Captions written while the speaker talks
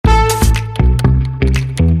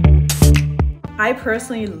I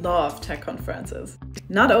personally love tech conferences.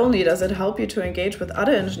 Not only does it help you to engage with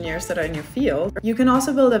other engineers that are in your field, you can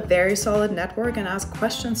also build a very solid network and ask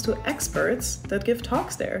questions to experts that give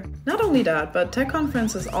talks there. Not only that, but tech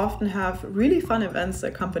conferences often have really fun events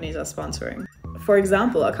that companies are sponsoring. For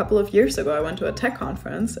example, a couple of years ago I went to a tech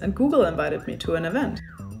conference and Google invited me to an event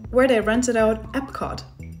where they rented out Epcot.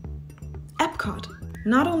 Epcot!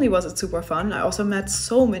 Not only was it super fun, I also met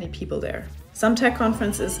so many people there. Some tech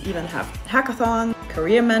conferences even have hackathons,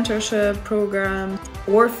 career mentorship programs,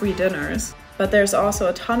 or free dinners. But there's also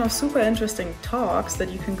a ton of super interesting talks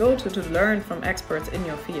that you can go to learn from experts in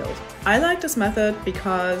your field. I like this method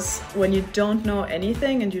because when you don't know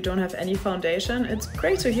anything and you don't have any foundation, it's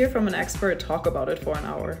great to hear from an expert talk about it for an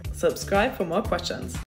hour. Subscribe for more questions.